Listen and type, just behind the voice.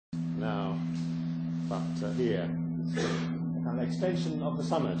now, but here. It's an extension of the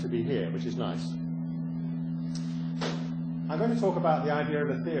summer to be here, which is nice. I'm going to talk about the idea of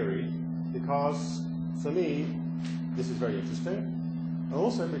a theory because, for me, this is very interesting, and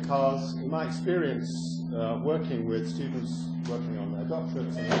also because, in my experience working with students working on their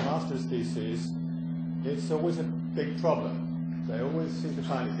doctorates and their master's theses, it's always a big problem. They always seem to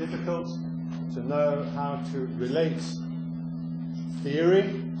find it difficult to know how to relate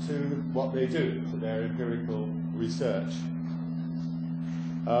theory to what they do, to their empirical research.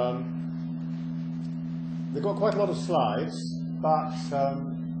 They've got quite a lot of slides, but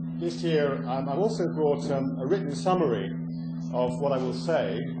this here I've also brought a written summary of what I will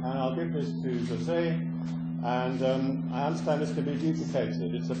say, and I'll give this to José, and I understand this can be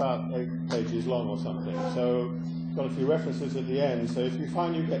duplicated. It's about 8 pages long or something, so I've got a few references at the end, so if you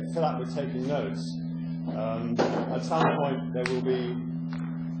find you get fed up with taking notes, at some point there will be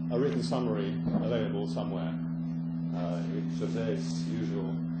a written summary available somewhere. With José's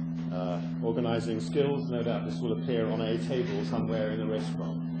usual organising skills, no doubt this will appear on a table somewhere in a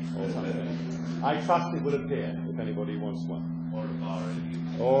restaurant or something. I trust it will appear if anybody wants one. Or the bar.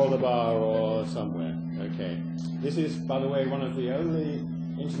 Or the bar or somewhere. Okay. This is, by the way, one of the only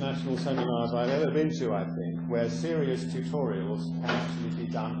international seminars I've ever been to, I think, where serious tutorials can actually be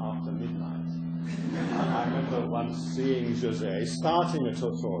done after midnight. I remember once seeing José starting a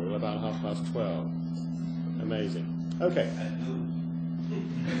tutorial about 12:30. Amazing. Okay.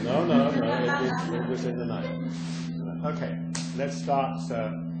 No, it was in the night. Okay, let's start.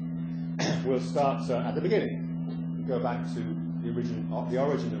 We'll start at the beginning. Go back to the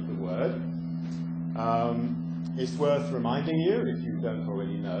origin of the word. It's worth reminding you, if you don't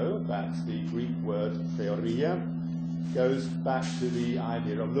already know, that the Greek word theoria goes back to the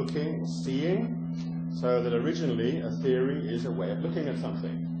idea of looking, or seeing, so that originally a theory is a way of looking at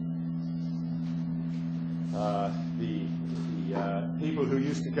something. The people who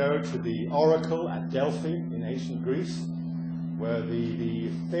used to go to the oracle at Delphi in ancient Greece, where the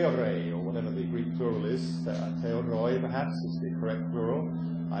theorai, or whatever the Greek plural is, theoroi perhaps is the correct plural.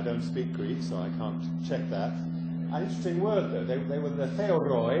 I don't speak Greek, so I can't check that. An interesting word, though. They were the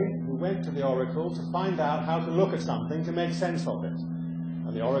theoroi who went to the oracle to find out how to look at something to make sense of it.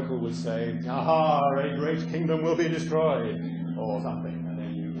 And the oracle would say, aha, a great kingdom will be destroyed, or something. And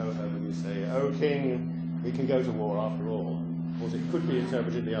then you go home and you say, oh king, we can go to war after all. Of course, it could be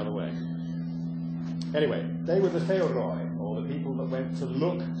interpreted the other way. Anyway, they were the theoroi, or the people that went to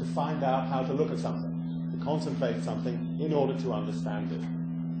look, to find out how to look at something, to contemplate something in order to understand it.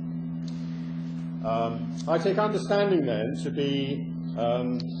 I take understanding then to be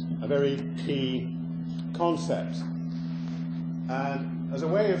a very key concept. And as a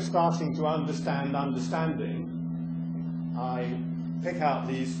way of starting to understand understanding, I pick out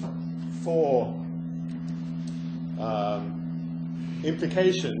these 4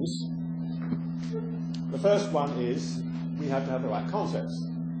 implications. The first one is we have to have the right concepts.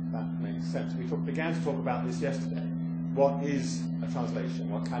 That makes sense. We began to talk about this yesterday. What is a translation?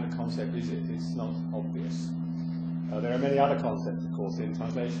 What kind of concept is it? It's not obvious. There are many other concepts, of course, in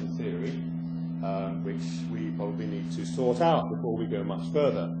translation theory, which we probably need to sort out before we go much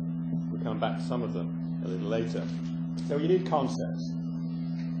further. We'll come back to some of them a little later. So you need concepts.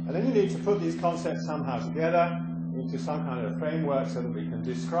 And then you need to put these concepts somehow together into some kind of framework so that we can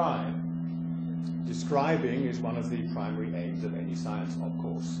describe. Describing is one of the primary aims of any science, of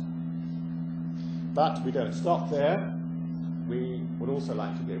course. But we don't stop there. We would also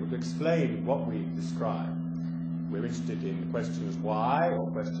like to be able to explain what we describe. We're interested in questions why or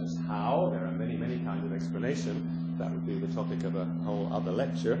questions how. There are many, many kinds of explanation. That would be the topic of a whole other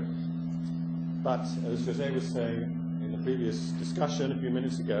lecture. But as José was saying in the previous discussion a few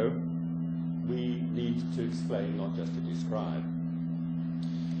minutes ago, we need to explain, not just to describe.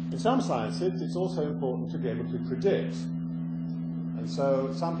 In some sciences, it's also important to be able to predict. And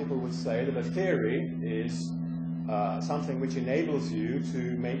so some people would say that a theory is something which enables you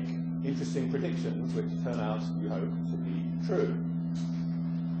to make interesting predictions which turn out, you hope, to be true.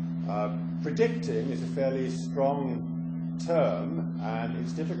 Predicting is a fairly strong term, and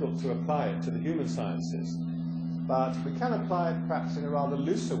it's difficult to apply it to the human sciences. But we can apply it perhaps in a rather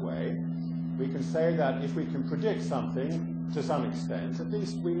looser way. We can say that if we can predict something to some extent, at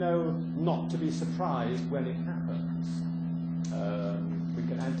least we know not to be surprised when it happens. We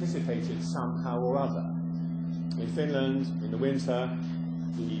can anticipate it somehow or other. In Finland, in the winter,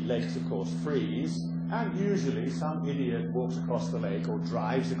 the lakes, of course, freeze, and usually some idiot walks across the lake or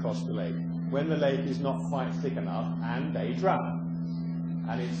drives across the lake when the lake is not quite thick enough, and they drown.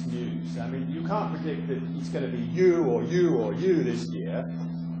 And it's news. I mean, you can't predict that it's going to be you or you or you this year,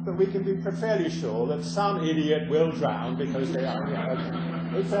 but we can be fairly sure that some idiot will drown because they are.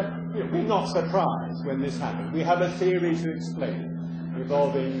 We're not surprised when this happens. We have a theory to explain it,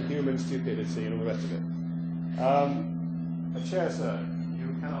 involving human stupidity and all the rest of it. A chair, sir.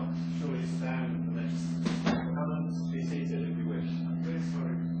 You cannot surely stand for this. Come and be seated if you wish. I'm very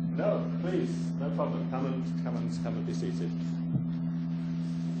sorry. No, please, no problem. Come and be seated.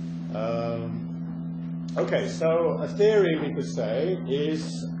 Okay, so a theory, we could say,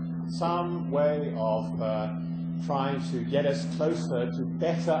 is some way of trying to get us closer to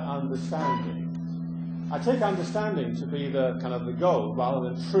better understanding. I take understanding to be the kind of the goal rather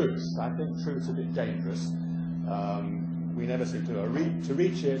than truth. I think truth's a bit dangerous. We never seem to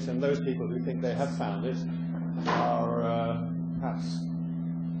reach it, and those people who think they have found it are perhaps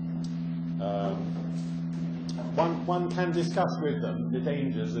one can discuss with them the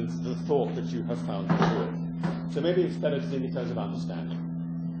dangers of the thought that you have found the truth. So maybe it's better to think in terms of understanding.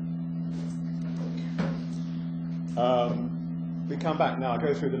 We come back now. I'll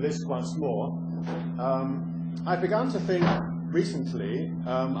go through the list once more. I've begun to think recently,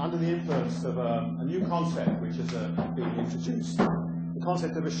 under the influence of a new concept which has been introduced, the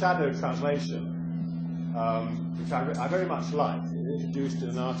concept of a shadow translation, which I very much like. It was introduced in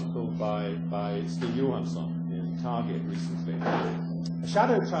an article by Steve Johansson in Target recently. A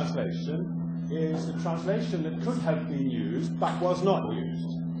shadow translation is a translation that could have been used but was not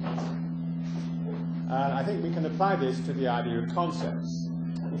used. And I think we can apply this to the idea of concepts.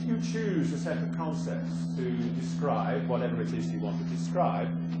 If you choose a set of concepts to describe whatever it is you want to describe,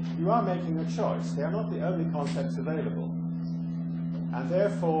 you are making a choice. They are not the only concepts available. And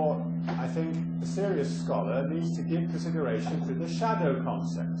therefore, I think a serious scholar needs to give consideration to the shadow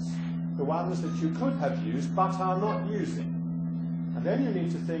concepts, the ones that you could have used but are not using. And then you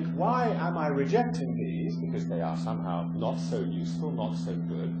need to think, why am I rejecting these? Because they are somehow not so useful, not so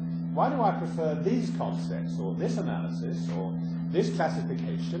good. Why do I prefer these concepts, or this analysis, or this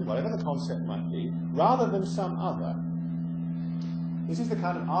classification, whatever the concept might be, rather than some other? This is the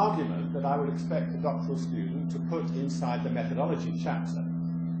kind of argument that I would expect a doctoral student to put inside the methodology chapter,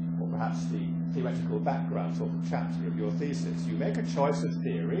 or perhaps the theoretical background sort of chapter of your thesis. You make a choice of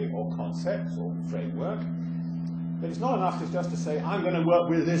theory, or concept, or framework, but it's not enough just to say, I'm going to work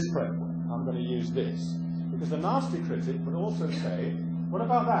with this framework, I'm going to use this. Because the nasty critic would also say, what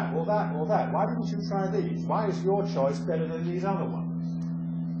about that, or that, or that? Why didn't you try these? Why is your choice better than these other ones?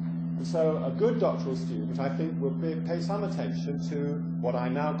 And so a good doctoral student, I think, will pay some attention to what I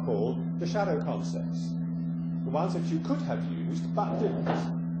now call the shadow concepts, the ones that you could have used but didn't.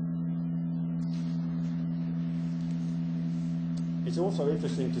 It's also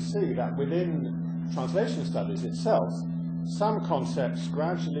interesting to see that within translation studies itself, some concepts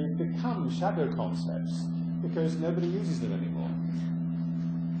gradually become shadow concepts because nobody uses them anymore.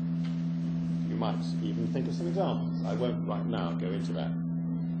 You might even think of some examples. I won't right now go into that.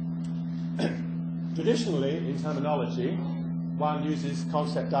 Traditionally, in terminology, one uses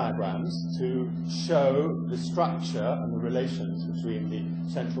concept diagrams to show the structure and the relations between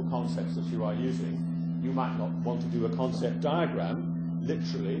the central concepts that you are using. You might not want to do a concept diagram,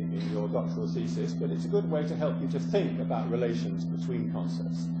 literally, in your doctoral thesis, but it's a good way to help you to think about relations between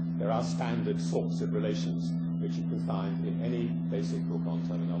concepts. There are standard sorts of relations which you can find in any basic book on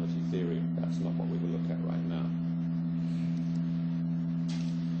terminology theory. That's not what we will look at right now.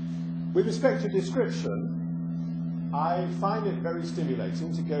 With respect to description, I find it very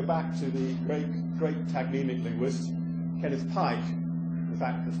stimulating to go back to the great tagmemic linguist, Kenneth Pike, in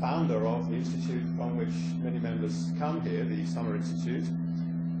fact the founder of the institute from which many members come here, the Summer Institute.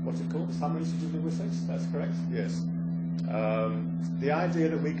 What's it called? The Summer Institute of Linguistics? That's correct? Yes. The idea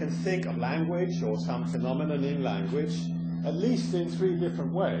that we can think of language or some phenomenon in language at least in three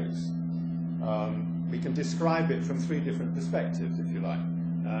different ways. We can describe it from three different perspectives, if you like.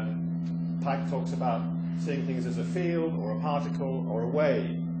 Pike talks about seeing things as a field or a particle or a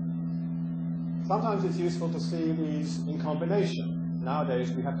wave. Sometimes it's useful to see these in combination.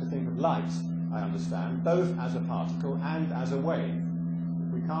 Nowadays we have to think of light, I understand, both as a particle and as a wave.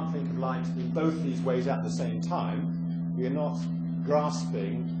 If we can't think of light in both these ways at the same time, we are not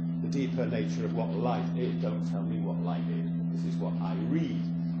grasping the deeper nature of what light is. Don't tell me what light is. This is what I read.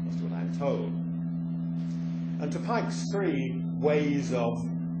 That's what I'm told. And to Pike's three ways of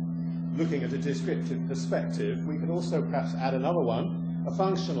looking at a descriptive perspective, we could also perhaps add another one, a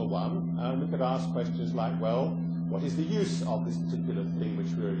functional one, and we could ask questions like, well, what is the use of this particular thing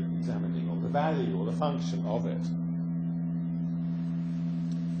which we're examining, or the value or the function of it?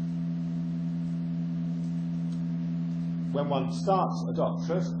 when one starts a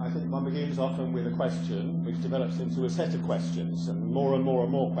doctorate, I think one begins often with a question which develops into a set of questions, and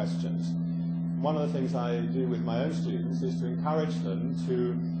more questions. One of the things I do with my own students is to encourage them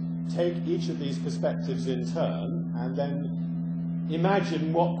to take each of these perspectives in turn and then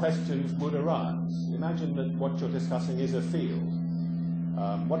imagine what questions would arise. Imagine that what you're discussing is a field.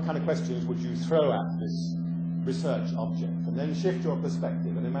 What kind of questions would you throw at this research object? And then shift your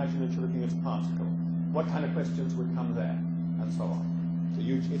perspective and imagine that you're looking at a particle. What kind of questions would come there? And so on. So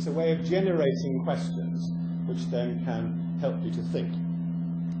it's a way of generating questions which then can help you to think.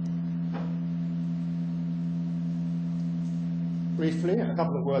 Briefly, a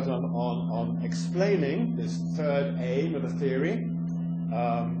couple of words on explaining this third aim of a theory,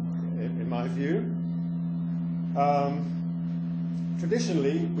 in my view.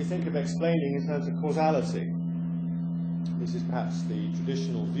 Traditionally, we think of explaining in terms of causality. This is perhaps the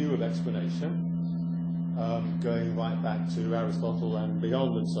traditional view of explanation, going right back to Aristotle and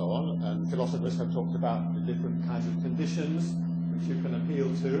beyond and so on. And philosophers have talked about the different kinds of conditions which you can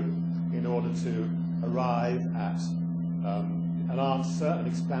appeal to in order to arrive at an answer, an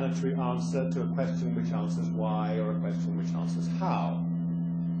explanatory answer to a question which answers why, or a question which answers how.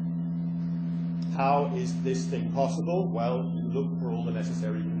 How is this thing possible? Well, you look for all the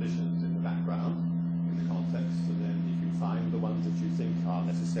necessary conditions in the background, in the context, and then if you find the ones that you think are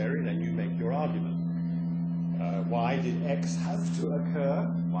necessary, then you make your argument. Why did X have to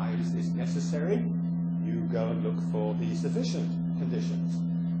occur? Why is this necessary? You go and look for the sufficient conditions.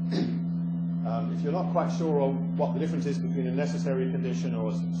 If you're not quite sure on what the difference is between a necessary condition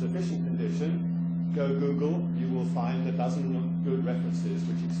or a sufficient condition, go Google. You will find a dozen of good references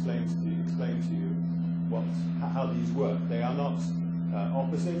which explain to you how these work. They are not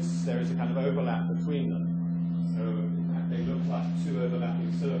opposites. There is a kind of overlap between them. So in fact, they look like two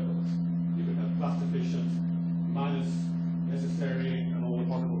overlapping circles. You could have plus sufficient, minus necessary, and all the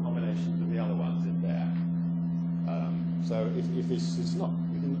possible combinations of the other ones in there. So if this is not,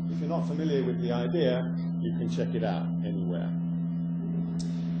 if you're not familiar with the idea, you can check it out anywhere.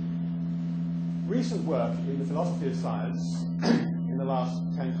 Recent work in the philosophy of science in the last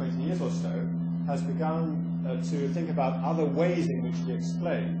 10, 20 years or so has begun to think about other ways in which we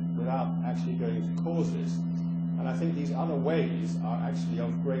explain without actually going into causes. And I think these other ways are actually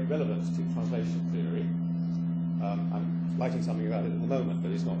of great relevance to translation theory. I'm writing something about it at the moment,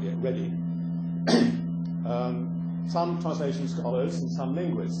 but it's not yet ready. Some translation scholars and some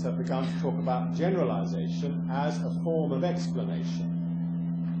linguists have begun to talk about generalization as a form of explanation.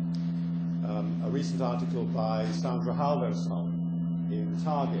 A recent article by Sandra Halverson in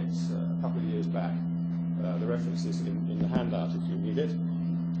Target a couple of years back, the reference is in the handout if you need it,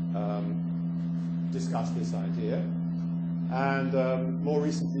 discussed this idea. And more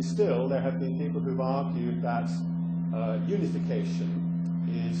recently still, there have been people who've argued that unification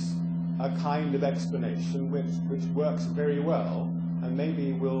is a kind of explanation which works very well and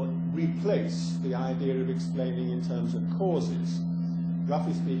maybe will replace the idea of explaining in terms of causes.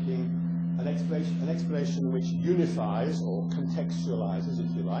 Roughly speaking, an explanation which unifies or contextualizes,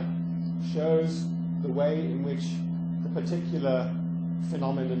 if you like, shows the way in which the particular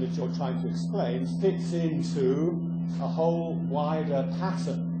phenomenon that you're trying to explain fits into a whole wider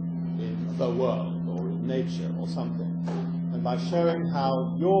pattern in the world or in nature or something. And by showing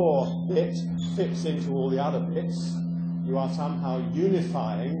how your bit fits into all the other bits, you are somehow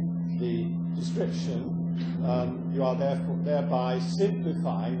unifying the description. You are thereby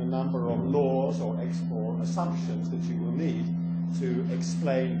simplifying the number of laws or assumptions that you will need to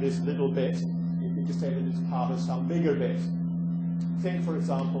explain this little bit if you just say that it's part of some bigger bit. Think, for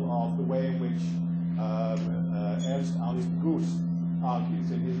example, of the way in which Ernst August Guth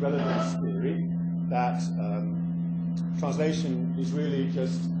argues in his relevance theory that translation is really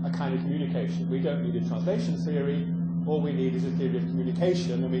just a kind of communication. We don't need a translation theory. All we need is a theory of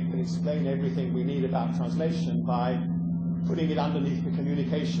communication, and we can explain everything we need about translation by putting it underneath the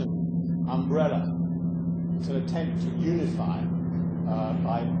communication umbrella. It's an attempt to unify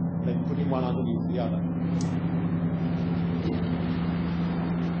by then putting one underneath the other.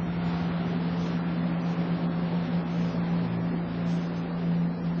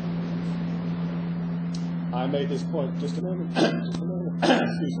 I made this point just a moment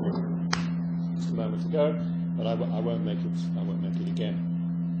ago, but I won't make it again.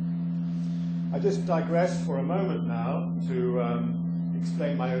 I just digress for a moment now to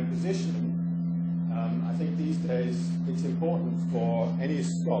explain my own position. I think these days it's important for any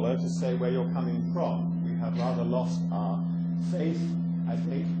scholar to say where you're coming from. We have rather lost our faith, I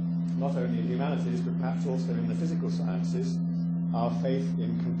think, not only in humanities, but perhaps also in the physical sciences, our faith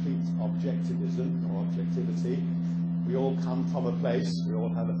in complete objectivism or objectivity. we all come from a place, we all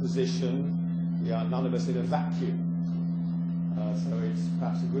have a position, we are none of us in a vacuum. So it's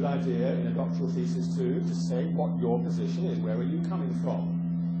perhaps a good idea in a doctoral thesis too to say what your position is. Where are you coming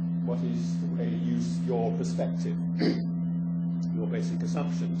from? What is the way you use your perspective, your basic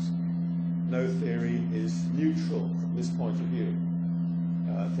assumptions? No theory is neutral from this point of view.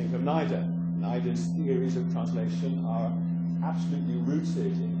 Think of Nida. Nida's theories of translation are absolutely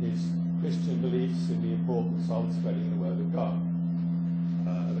rooted in his Christian beliefs in the importance of spreading the word of God.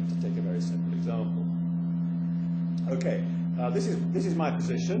 To take a very simple example. Okay, this is my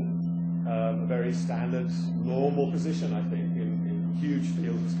position, a very standard, normal position, I think, in huge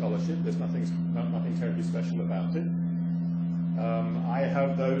fields of scholarship. There's nothing terribly special about it. I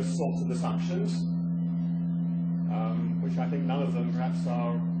have those sorts of assumptions, which I think none of them perhaps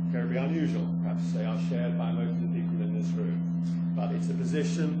are terribly unusual. Perhaps they are shared by most of the people in this room. But it's a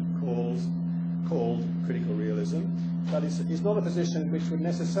position called critical realism, but it's not a position which would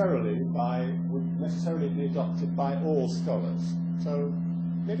necessarily be adopted by all scholars. So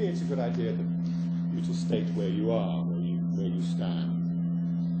maybe it's a good idea for you to state where you are, where you stand.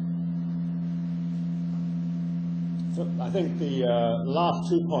 So I think the last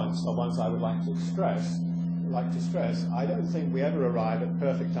 2 points are ones I would like to stress. I don't think we ever arrive at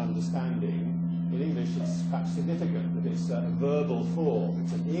perfect understanding. In English, it's perhaps significant that it's a verbal form,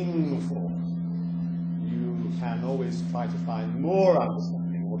 it's an ing form. You can always try to find more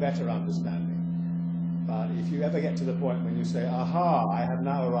understanding or better understanding. But if you ever get to the point when you say, aha, I have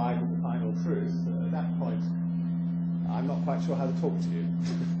now arrived at the final truth, at that point, I'm not quite sure how to talk to you.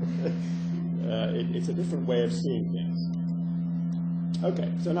 It's a different way of seeing things. Okay,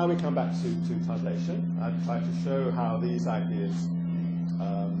 so now we come back to translation. I've tried to show how these ideas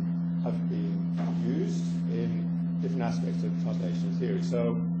have been used in different aspects of translation theory.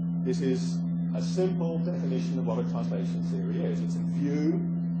 So this is a simple definition of what a translation theory is. It's a view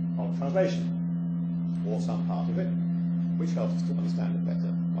of translation, or some part of it, which helps us to understand it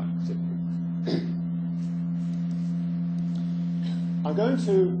better, quite simply. I'm going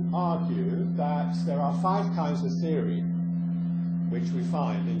to argue that there are 5 kinds of theory which we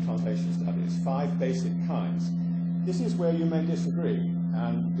find in translation studies, 5 basic kinds. This is where you may disagree,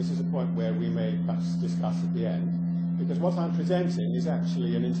 and this is a point where we may perhaps discuss at the end, because what I'm presenting is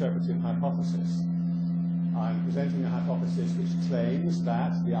actually an interpretive hypothesis. I'm presenting a hypothesis which claims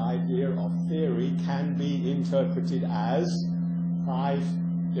that the idea of theory can be interpreted as 5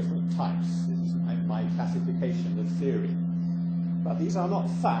 different types. This is my classification of theory. But these are not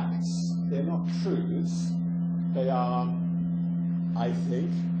facts, they're not truths, they are, I think,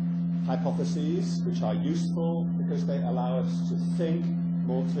 hypotheses which are useful because they allow us to think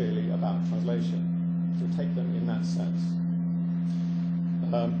more clearly about translation, to take them in that sense.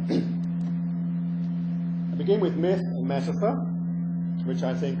 I begin with myth and metaphor, which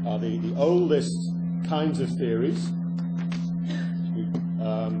I think are the oldest kinds of theories.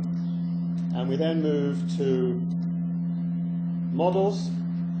 And we then move to models,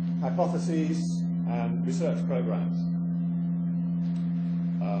 hypotheses, and research programs.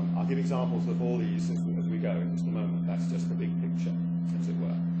 I'll give examples of all these as we go in just a moment. That's just the big picture, as it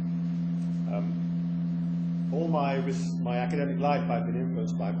were. All my academic life I've been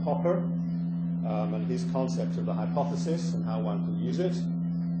influenced by Popper and his concept of the hypothesis and how one can use it.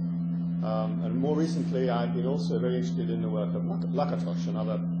 And more recently I've been also very interested in the work of Lakatos,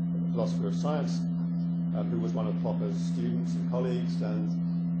 another philosopher of science, who was one of Popper's students and colleagues and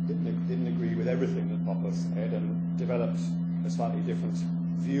didn't agree with everything that Popper said and developed a slightly different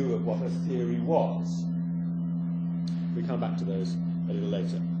view of what a theory was. We come back to those a little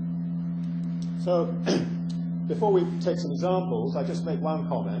later. So, before we take some examples, I just make one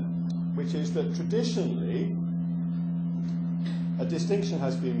comment, which is that traditionally a distinction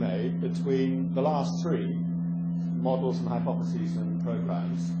has been made between the last 3, models and hypotheses and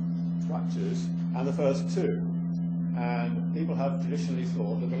programs, structures, and the first 2. And people have traditionally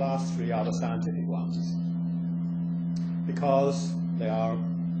thought that the last 3 are the scientific ones, because they are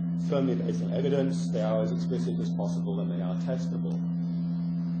firmly based on evidence, they are as explicit as possible, and they are testable.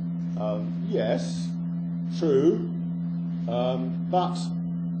 Yes, true, but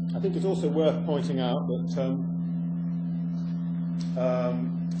I think it's also worth pointing out that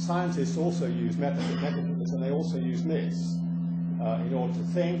scientists also use metaphors, and they also use myths in order to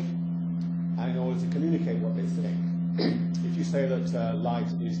think and in order to communicate what they think. If you say that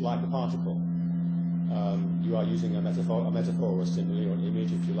light is like a particle, you are using a metaphor or a simile or an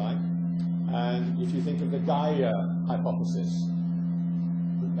image, if you like. And if you think of the Gaia hypothesis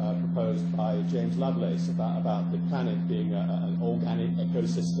proposed by James Lovelace about the planet being an organic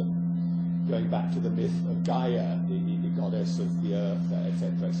ecosystem, going back to the myth of Gaia, the goddess of the earth,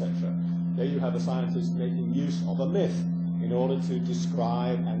 etc., etc. There you have a scientist making use of a myth in order to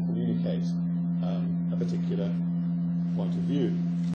describe and communicate a particular point of view.